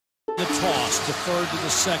The toss deferred to the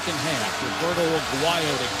second half. Roberto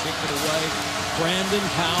Aguayo to kick it away. Brandon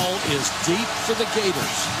Powell is deep for the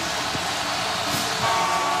Gators.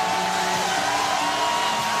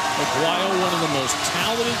 Aguayo, one of the most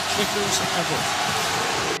talented kickers ever.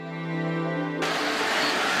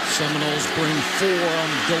 Seminoles bring 4 on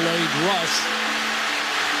delayed rush.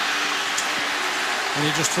 And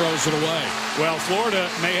he just throws it away. Well, Florida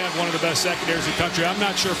may have one of the best secondaries in the country. I'm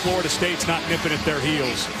not sure Florida State's not nipping at their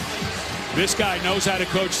heels. This guy knows how to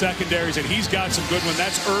coach secondaries, and he's got some good ones.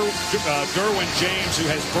 That's Derwin James, who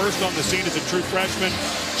has burst on the scene as a true freshman.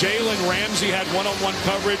 Jalen Ramsey had one-on-one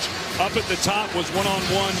coverage. Up at the top was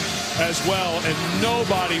one-on-one as well, and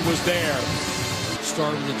nobody was there.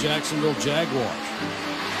 Start of the Jacksonville Jaguars.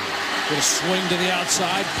 With a swing to the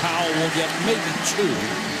outside, Powell will get maybe 2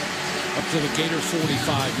 up to the Gator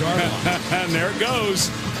 45-yard line. And there it goes.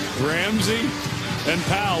 Ramsey and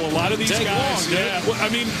Powell. A lot of these guys. Yeah. Well, I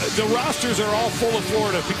mean, the rosters are all full of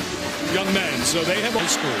Florida young men, so they have high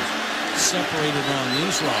schools separated on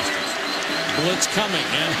these rosters. Blitz coming,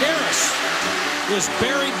 and Harris is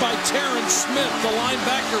buried by Terrence Smith, the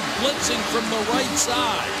linebacker blitzing from the right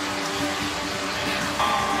side.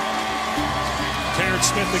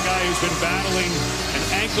 Terrence Smith, the guy who's been battling an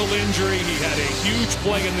ankle injury. He had a huge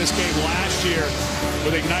play in this game last year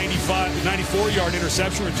with a 94-yard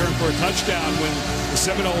interception return for a touchdown when the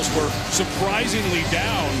Seminoles were surprisingly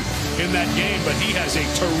down in that game. But he has a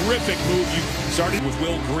terrific move. You started with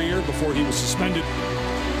Will Greer before he was suspended.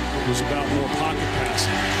 It was about more pocket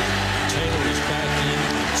passing. Taylor is back in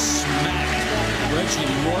and smacked Reggie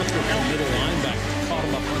Northrup, the middle linebacker, caught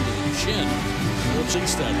him up under the chin. We'll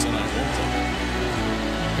chase that tonight, won't they?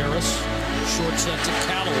 Harris, short set to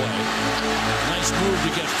Callaway. Nice move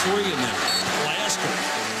to get free in there. Blaster.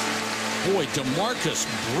 Boy, DeMarcus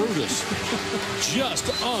Brutus just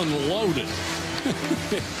unloaded.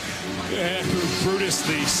 And Brutus,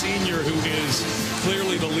 the senior, who is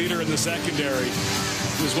clearly the leader in the secondary,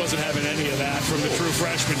 just wasn't having any of that from the true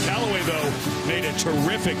freshman. Callaway, though, made a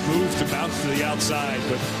terrific move to bounce to the outside,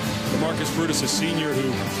 but DeMarcus Brutus, a senior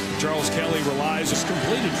who Charles Kelly relies. Just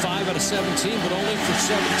completed 5 out of 17, but only for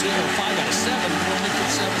 17, or 5 out of 7, but only for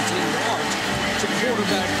 17 yards. To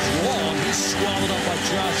quarterback draw. He's swallowed up by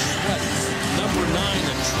Josh Sweat, number 9,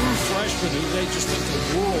 a true freshman who they just think the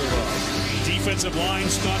world of. Defensive line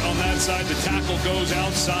stunt on that side. The tackle goes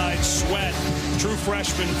outside. Sweat, true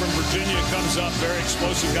freshman from Virginia, comes up. Very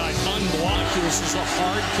explosive guy. Unblocked. This is a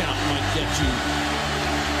hard count. Might get you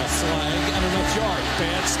a flag and enough yard.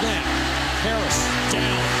 Bad snap. Harris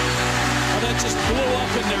down. Oh, that just blew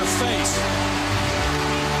up in their face.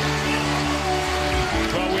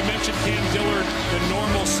 Well, we mentioned Cam Dillard. The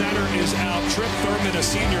normal center is out. Trip Thurman, a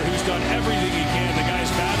senior who's done everything he can. The guy's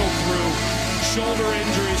battled through shoulder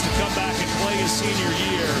injuries to come back and play his senior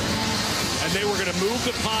year. And they were going to move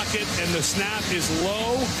the pocket, and the snap is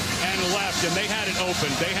low and left, and they had it open.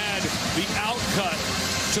 They had the out cut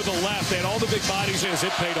to the left. They had all the big bodies as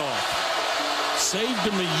it paid off. Saved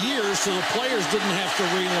them a year so the players didn't have to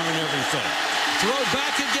relearn everything. Throw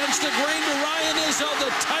back against the grain to Ryan Izzo, the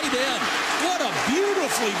tight end. What a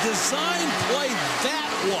beautifully designed play that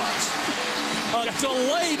was. A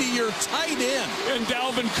delay to your tight end. And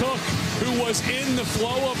Dalvin Cook, who was in the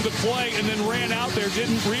flow of the play and then ran out there,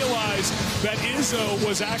 didn't realize that Izzo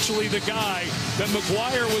was actually the guy that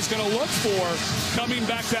McGuire was going to look for coming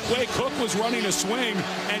back that way. Cook was running a swing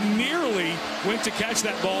and nearly went to catch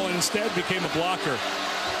that ball and instead became a blocker.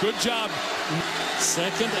 Good job.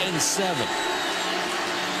 2nd and 7.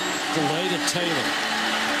 Delay to Taylor.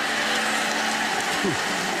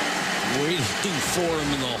 Waiting for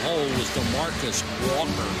him in the hole was DeMarcus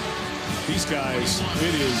Walker. These guys,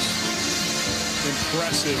 it is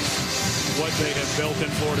impressive what they have built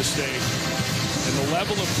in Florida State and the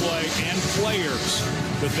level of play and players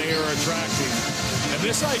that they are attracting. And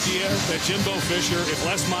this idea that Jimbo Fisher, if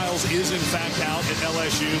Les Miles is in fact out at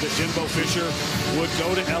LSU, that Jimbo Fisher would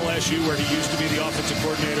go to LSU where he used to be the offensive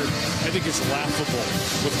coordinator, I think it's laughable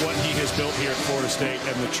with what he has built here at Florida State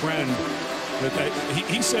and the trend.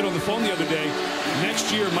 He said on the phone the other day,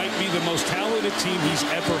 next year might be the most talented team he's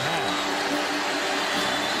ever had.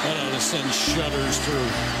 That ought to send shudders through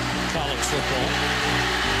college football.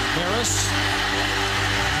 Harris.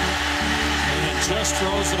 And it just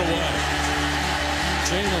throws it away.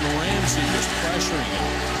 Jalen Ramsey just pressuring him.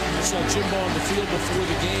 I saw Jimbo on the field before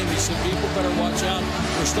the game. He said, people better watch out.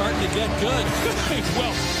 We're starting to get good.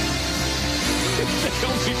 Well, they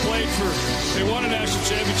only played for, they won a national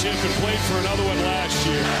championship and played for another one last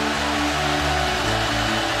year.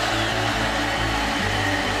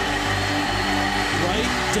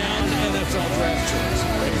 Right down NFL draft choice.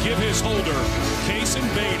 And give his holder, Kaysen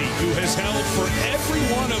Beatty, who has held for every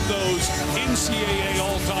one of those NCAA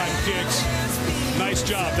all-time kicks. Nice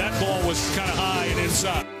job. That ball was kind of high and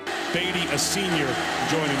inside. Beatty, a senior,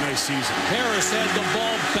 enjoying a nice season. Harris had the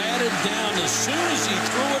ball batted down. As soon as he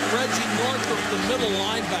threw it, Reggie Northrup, the middle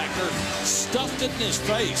linebacker, stuffed it in his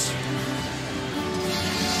face.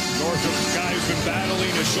 Northrup, a guy who's been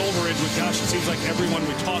battling a shoulder injury. Gosh, it seems like everyone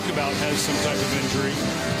we talk about has some type of injury.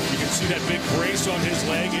 You can see that big brace on his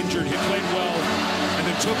leg, injured. He played well and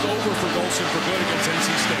then took over for Golson for good against NC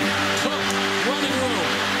State. Cook, running room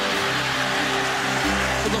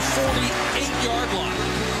for the 48-yard line.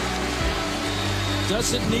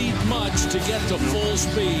 Doesn't need much to get to full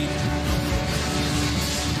speed.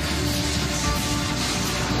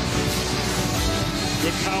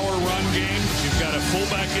 Good power run game. You've got a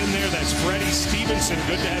fullback in there. That's Freddie Stevenson.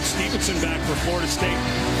 Good to have Stevenson back for Florida State.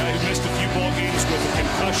 Guy who missed a few ball games with a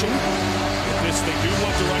concussion. They do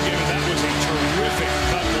want the run game, and that was a terrific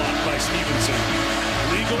cut block by Stevenson.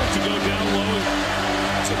 Legal to go down low.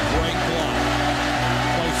 It's a great block.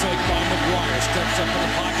 Play fake by McGuire. Steps up in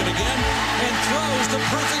the pocket again and throws the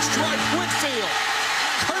perfect strike. Whitfield.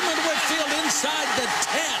 Kermit Whitfield inside the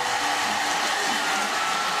 10.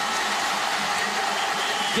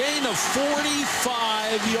 Gain of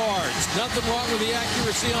 45 yards. Nothing wrong with the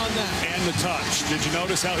accuracy on that. And the touch. Did you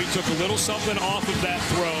notice how he took a little something off of that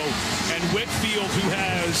throw? And Whitfield, who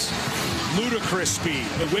has ludicrous speed.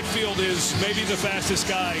 But Whitfield is maybe the fastest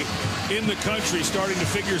guy in the country, starting to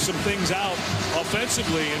figure some things out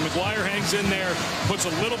offensively. And McGuire hangs in there, puts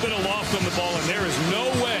a little bit of loft on the ball, and there is no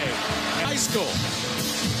way. High school.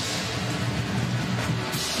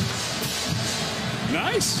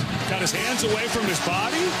 Nice. Got his hands away from his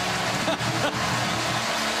body.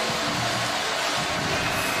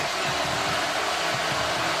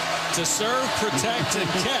 To serve, protect, and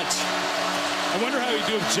catch. I wonder how he'd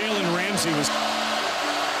do if Jalen Ramsey was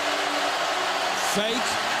fake.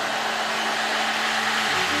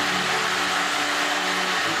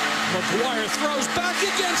 McGuire throws back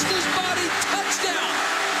against his body. Touchdown.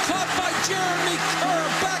 Caught by Jeremy Kerr.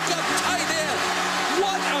 Back up tight end.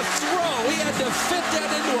 What a throw. He had to fit that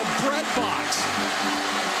into a bread box.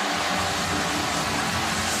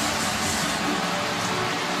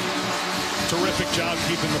 Terrific job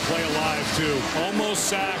keeping the play alive, too. Almost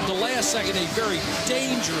sacked. The last second, a very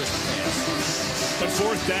dangerous pass. But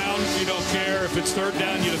fourth down, you don't care. If it's third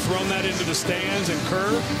down, you'd have thrown that into the stands, and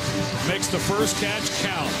Kerr makes the first catch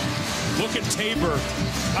count. Look at Tabor.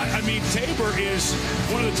 I mean, Tabor is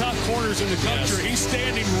one of the top corners in the country. Yes. He's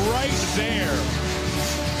standing right there.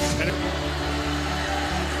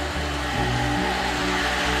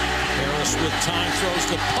 Harris with time throws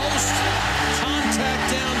to post. Contact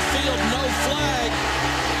downfield, no flag.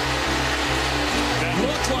 That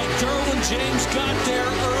looked like Derwin James got there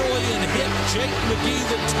early and hit Jake McGee,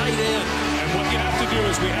 the tight end. And what you have to do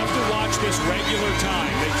is we have to watch this regular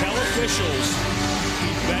time. They tell officials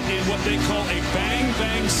that in what they call a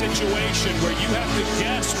bang-bang situation where you have to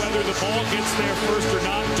guess whether the ball gets there first or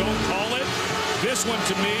not, don't call it. This one,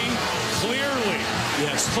 to me, clearly,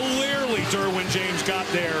 clearly Derwin James got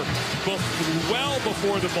there well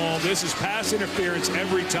before the ball. This is pass interference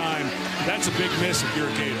every time. That's a big miss if you're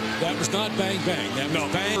a Gator. That was not bang-bang. That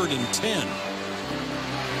was bang and 10.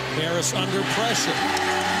 Harris under pressure.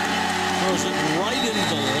 Throws it right into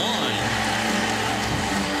the line.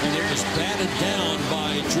 And it was batted down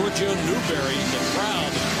by Giorgio Newberry. The crowd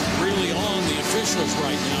really on the officials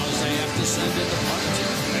right now as they have to send in the punt.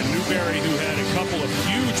 And Newberry, who had a couple of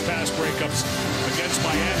huge pass breakups against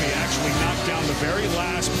Miami, actually knocked down the very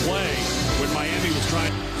last play when Miami was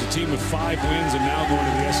trying. The team with 5 wins and now going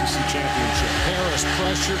to the SEC championship. Harris,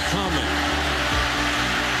 pressure coming.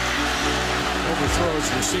 Overthrows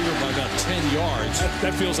receiver by about 10 yards.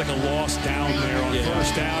 That feels like a loss down there on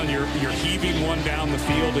first down. You're heaving one down the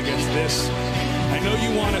field against this. I know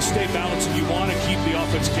you want to stay balanced and you want to keep the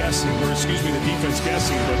offense guessing, or excuse me, the defense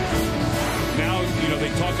guessing, but now, you know,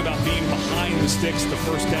 they talk about being behind the sticks the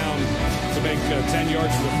first down to make 10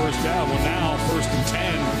 yards for the first down. Well, now, first and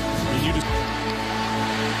 10, and you just...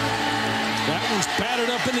 That one's batted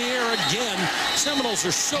up in the air again. Seminoles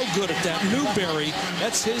are so good at that. Newberry,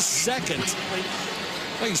 that's his second. I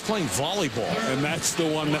think he's playing volleyball. And that's the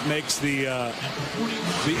one that makes the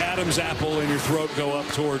Adam's apple in your throat go up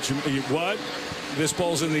towards you. What? This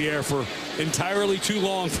ball's in the air for entirely too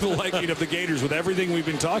long for the liking of the Gators with everything we've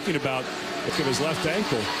been talking about. Look at his left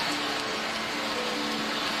ankle.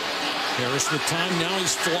 Harris with time. Now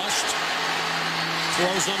he's flushed.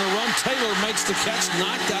 Throws on a run. Taylor makes the catch.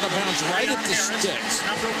 Knocked out of bounds right at the sticks.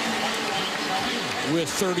 with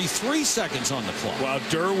 33 seconds on the clock. Well,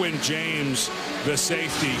 Derwin James, the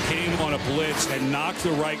safety, came on a blitz and knocked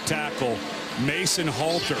the right tackle, Mason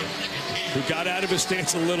Halter, who got out of his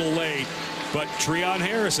stance a little late. But Treon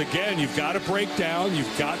Harris, again, you've got to break down.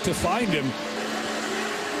 You've got to find him.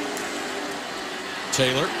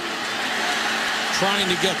 Taylor trying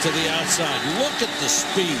to get to the outside. Look at the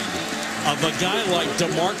speed of a guy like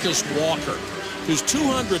DeMarcus Walker, who's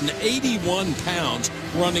 281 pounds,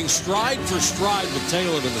 running stride for stride with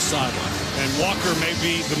Taylor to the sideline. And Walker may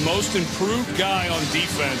be the most improved guy on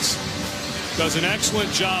defense. Does an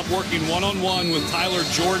excellent job working one-on-one with Tyler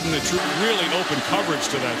Jordan. That's really open coverage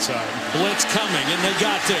to that side. Blitz coming, and they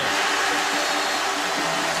got there.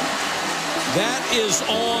 That is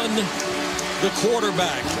on the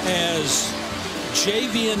quarterback as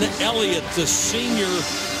Javian Elliott, the senior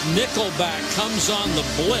nickelback, comes on the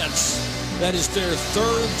blitz. That is their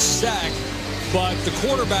third sack, but the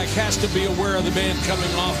quarterback has to be aware of the man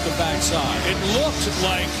coming off the backside. It looked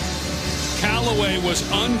like Callaway was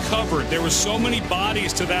uncovered. There were so many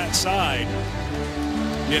bodies to that side.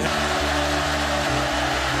 Yeah.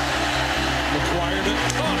 Required it.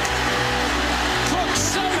 Cook. Cook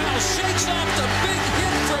somehow shakes off the big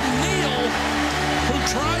hit from Neal, who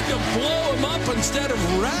tried to blow him up instead of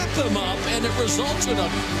wrap him up, and it results in a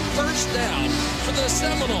first down for the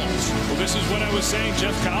Seminoles. Well, this is what I was saying.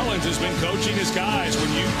 Jeff Collins has been coaching his guys.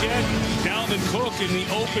 When you get Dalvin Cook in the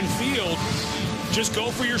open field, just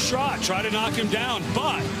go for your shot. Try to knock him down.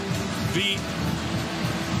 But the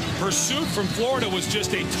pursuit from Florida was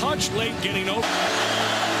just a touch late getting over.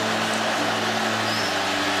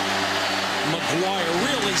 McGuire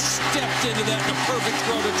really stepped into that in a perfect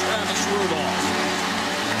throw to Travis Rudolph.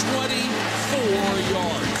 24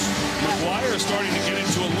 yards. McGuire is starting to get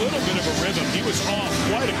into a little bit of a rhythm. He was off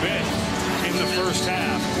quite a bit in the first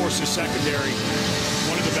half. Of course, his secondary,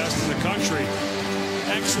 one of the best in the country.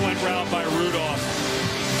 Excellent route by Rudolph.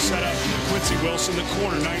 Set up Quincy Wilson, the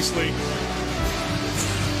corner, nicely.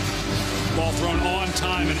 Ball thrown on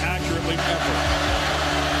time and accurately. Pepper.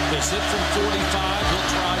 They sit from 45. He'll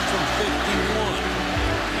try from 51.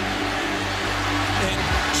 And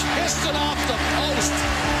kissed it off the post.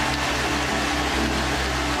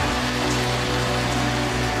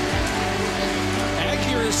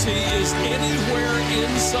 Accuracy is anywhere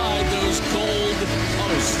inside those gold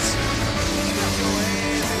posts.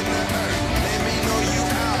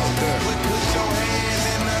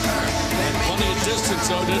 Plenty of distance,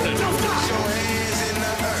 though, didn't it?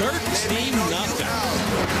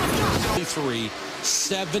 13-0.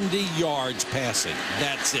 70 yards passing.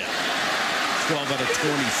 That's it. 12 out of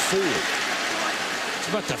 24. It's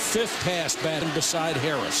about the fifth pass batting beside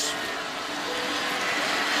Harris.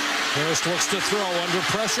 Harris looks to throw. Under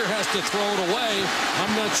pressure, has to throw it away.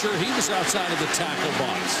 I'm not sure he was outside of the tackle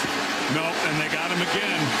box. No, and they got him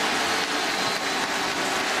again.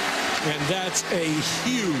 And that's a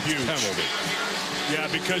huge penalty. Yeah,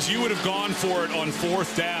 because you would have gone for it on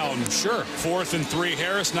fourth down. Sure. 4th and 3.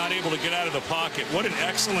 Harris not able to get out of the pocket. What an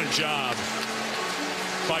excellent job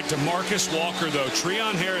by DeMarcus Walker, though.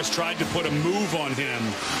 Treon Harris tried to put a move on him.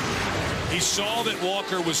 He saw that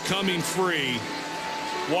Walker was coming free.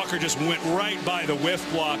 Walker just went right by the whiff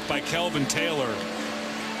block by Kelvin Taylor.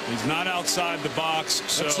 He's not outside the box,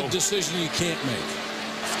 so that's a decision you can't make.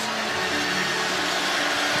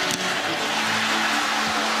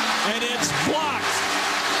 And it's blocked.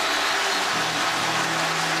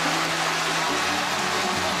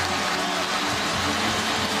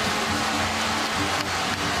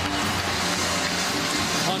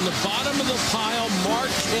 On the bottom of the pile,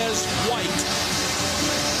 Marquez White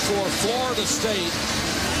for Florida State.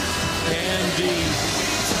 And the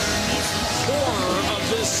horror of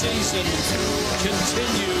this season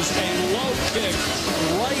continues. A low kick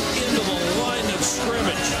right into the line of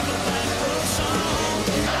scrimmage.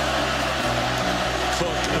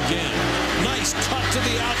 Cook again. Nice cut to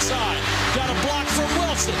the outside. Got a block from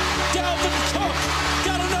Wilson. Dalvin Cook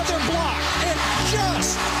got another block. And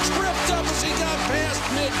just tripped up as he got past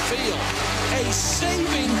midfield. A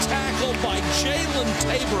saving tackle by Jalen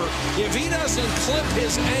Tabor. If he doesn't clip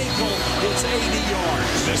his ankle, it's 80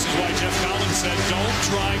 yards. This is why Jeff Collins said, don't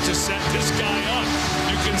try to set this guy up.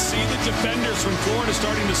 You can see the defenders from Florida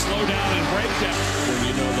starting to slow down and break down.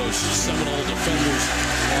 When you know those Seminole defenders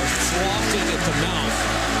are frothing at the mouth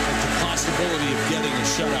at the possibility of getting a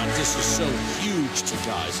shutout. This is so huge to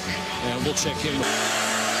guys. And we'll check in.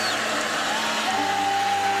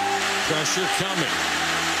 Pressure coming.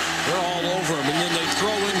 They're all over him, and then they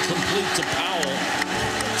throw incomplete to Powell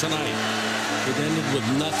tonight. It ended with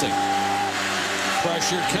nothing.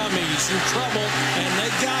 Pressure coming. He's in trouble, and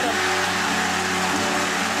they got him.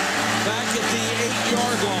 back at the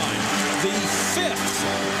 8-yard line. The 5th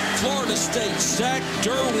Florida State sack.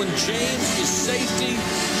 Derwin James, the safety,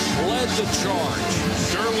 led the charge.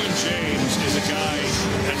 Derwin James is a guy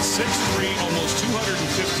at 6'3", almost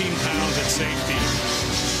 215 pounds at safety.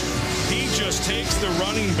 He just takes the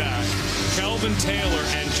running back, Kelvin Taylor,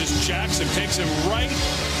 and just jacks him, takes him right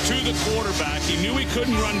to the quarterback. He knew he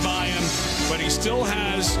couldn't run by him, but he still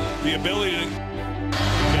has the ability to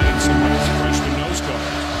get in some freshman nose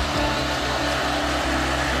guard.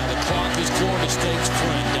 Now the clock is Florida State's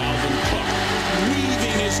friend, Dalvin Cook,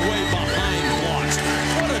 weaving his way behind blocks.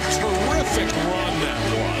 What a terrific run that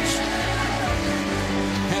was.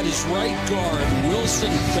 Had his right guard,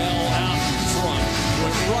 Wilson Bell, out in front.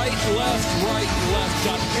 Went right, left,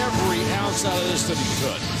 got every ounce out of this that he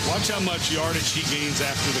could. Watch how much yardage he gains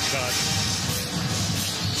after the cut.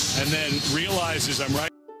 And then realizes I'm right.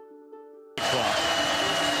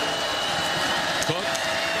 Cook,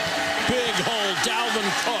 big hole, Dalvin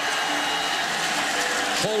Cook.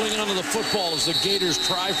 Holding onto the football as the Gators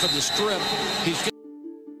try for the strip.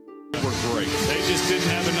 We're great. They just didn't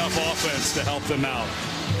have enough offense to help them out.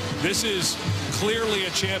 This is clearly a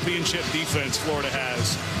championship defense Florida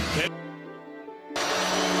has.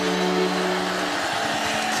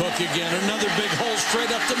 Cook again, another big hole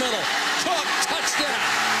straight up the middle. Cook, touchdown.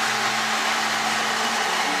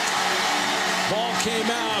 Ball came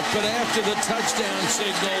out, but after the touchdown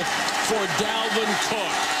signal for Dalvin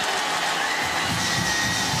Cook.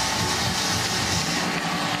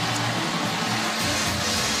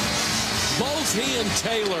 Both he and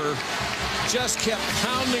Taylor just kept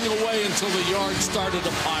pounding away until the yards started to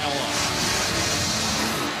pile up.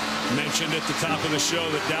 Mentioned at the top of the show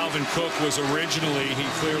that Dalvin Cook was originally, he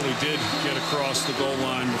clearly did get across the goal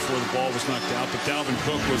line before the ball was knocked out, but Dalvin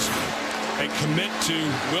Cook was a commit to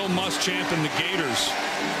Will Muschamp and the Gators.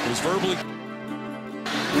 It was verbally.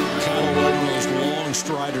 Callaway, one of those long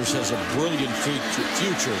striders, has a brilliant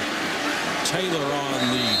future. Taylor on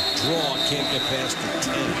the draw can't get past the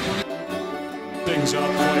 10. Things up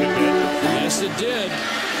quite a bit. Yes, it did.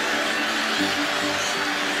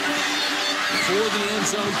 For the end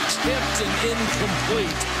zone, tipped and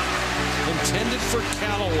incomplete. Intended for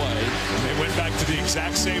Callaway. They went back to the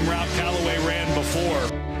exact same route Callaway ran before.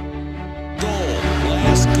 Goal.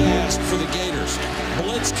 Last gasp for the Gators.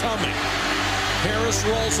 Blitz coming. Harris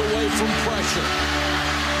rolls away from pressure.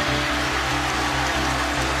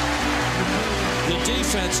 The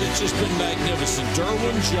defense has just been magnificent.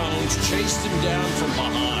 Derwin Jones chased him down from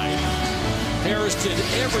behind. Harris did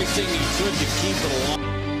everything he could to keep it alive.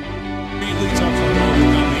 Really tough on the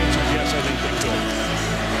overcome the answer. Yes, I think they could.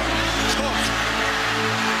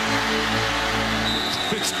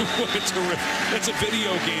 It's a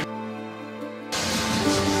video game.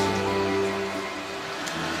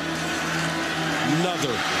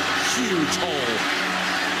 Another huge hole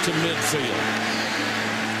to midfield.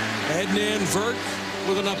 Adnan Vert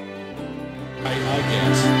with an up. I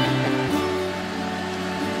guess.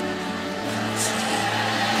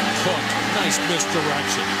 Cook, nice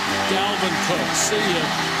misdirection. Dalvin Cook, see ya.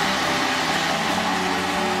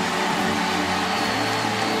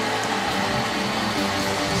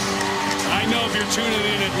 I know if you're tuning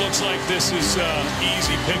in, it looks like this is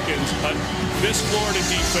easy pickings, but this Florida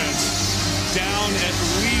defense down at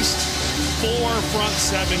least 4 front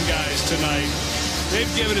 7 guys tonight.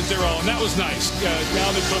 They've given it their all, and that was nice.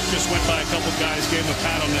 Dalvin Cook just went by a couple guys, gave him a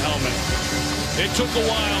pat on the helmet. It took a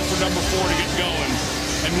while for number 4 to get going,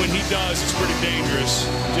 and when he does, it's pretty dangerous.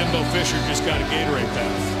 Jimbo Fisher just got a Gatorade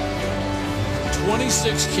bath.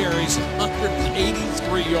 26 carries,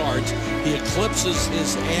 183 yards. He eclipses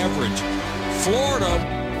his average. Florida,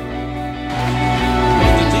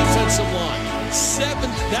 the defensive line, 7.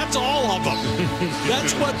 That's all of them.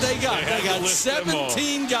 That's what they got. They got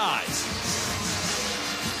 17 guys.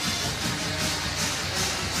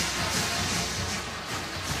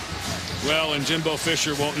 Well, and Jimbo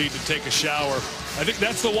Fisher won't need to take a shower. I think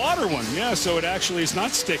that's the water one. Yeah, so it actually is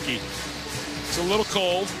not sticky. It's a little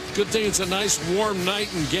cold. Good thing it's a nice warm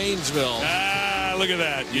night in Gainesville. Ah, look at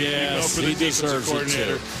that. Yes, for the he deserves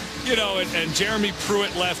coordinator. it too. You know, and Jeremy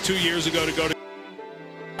Pruitt left 2 years ago to go to.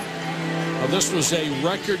 Well, this was a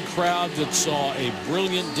record crowd that saw a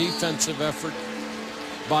brilliant defensive effort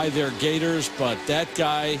by their Gators, but that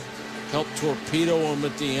guy helped torpedo him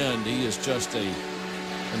at the end. He is just an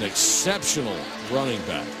exceptional running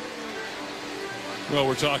back. Well,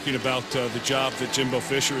 we're talking about the job that Jimbo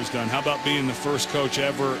Fisher has done. How about being the first coach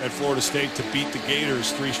ever at Florida State to beat the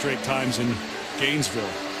Gators 3 straight times in Gainesville?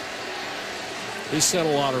 He set a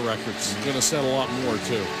lot of records. He's going to set a lot more,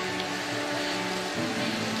 too.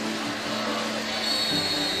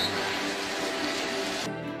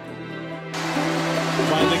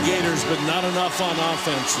 one-pointers, but not enough on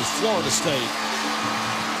offense as Florida State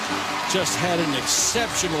just had an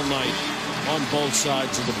exceptional night on both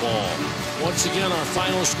sides of the ball. Once again, our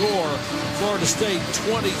final score, Florida State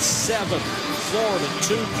 27, Florida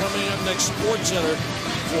 2. Coming up next, SportsCenter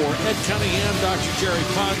for Ed Cunningham, Dr. Jerry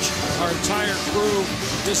Punch, our entire crew.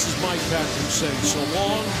 This is Mike Patrick saying so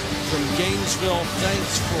long from Gainesville.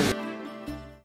 Thanks for